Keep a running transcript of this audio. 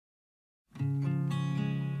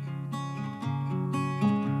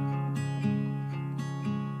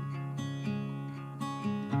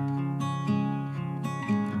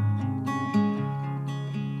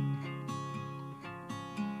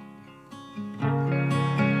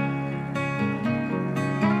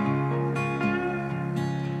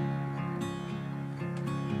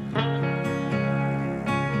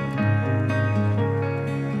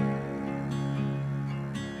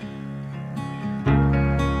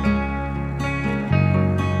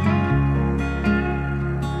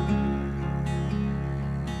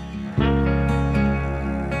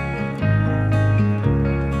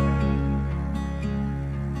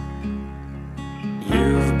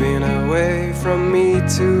from me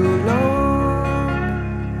too long,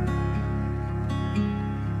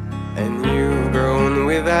 and you've grown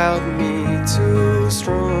without me too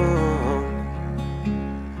strong.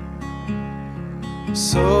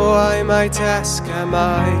 So I might ask, am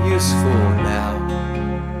I useful now?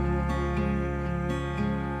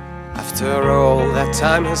 After all that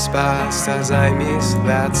time has passed, as I miss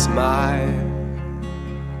that smile.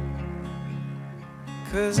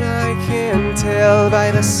 'Cause I can tell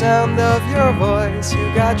by the sound of your voice, you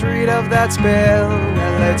got rid of that spell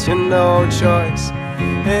that let you no choice.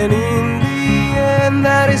 And in the end,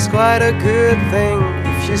 that is quite a good thing.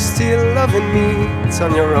 If you're still loving me, it's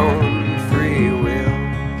on your own free will.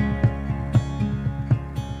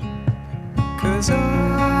 'Cause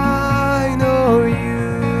I know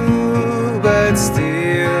you, but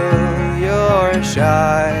still you're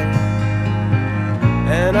shy.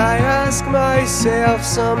 And I ask myself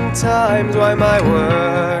sometimes why my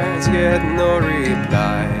words get no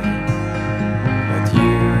reply. But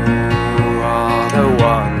you are the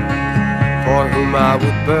one for whom I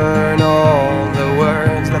would burn all the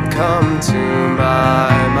words that come to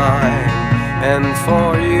my mind. And for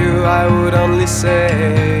you I would only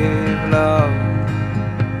save love.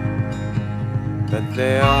 But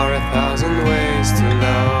there are 1,000 ways to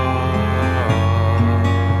love.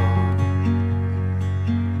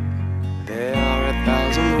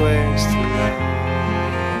 Ways to love.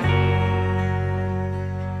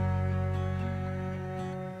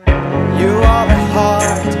 You are the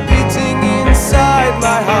heart beating inside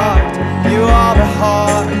my heart. You are the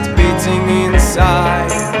heart beating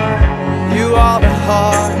inside. You are the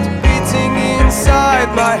heart beating inside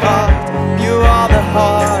my heart. You are the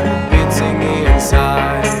heart beating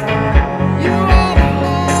inside.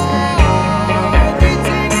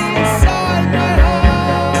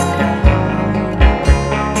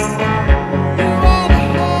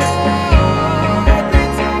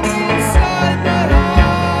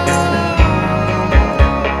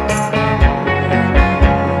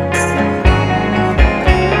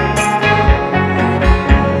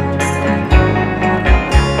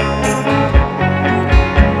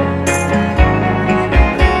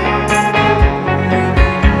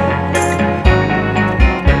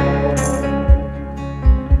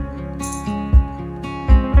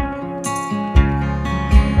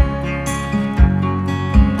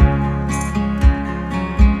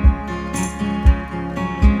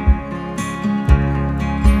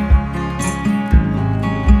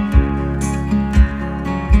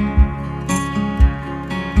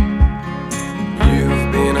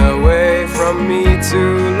 Me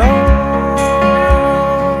too long,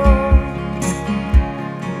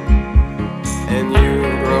 and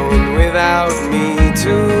you've grown without me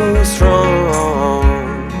too strong.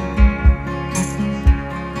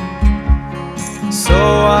 So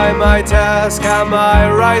I might ask, am I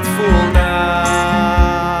rightful now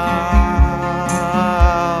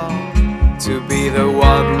to be the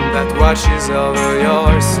one that watches over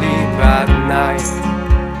your sleep at night?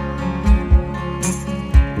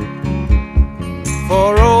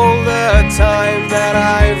 For all the time that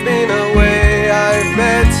I've been away, I've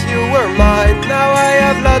bet you were mine. Now I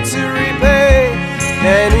have lots to repay,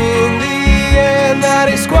 and in the end that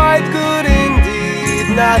is quite good indeed.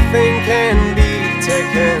 Nothing can be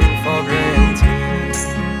taken for granted.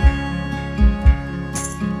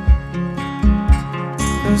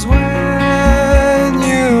 'Cause when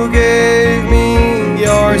you gave me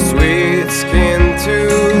your sweet skin to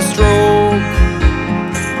stroke,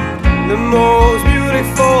 the most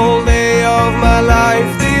beautiful day of my life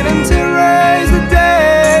didn't erase the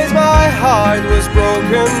days my heart was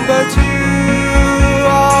broken. But you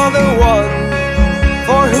are the one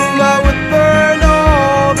for whom I would burn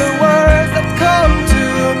all the words that come to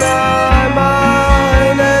my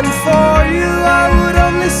mind. And for you I would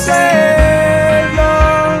only save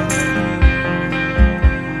love.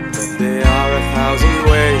 But there are 1,000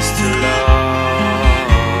 ways to love.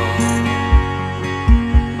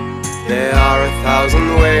 There are 1,000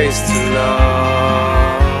 ways to love.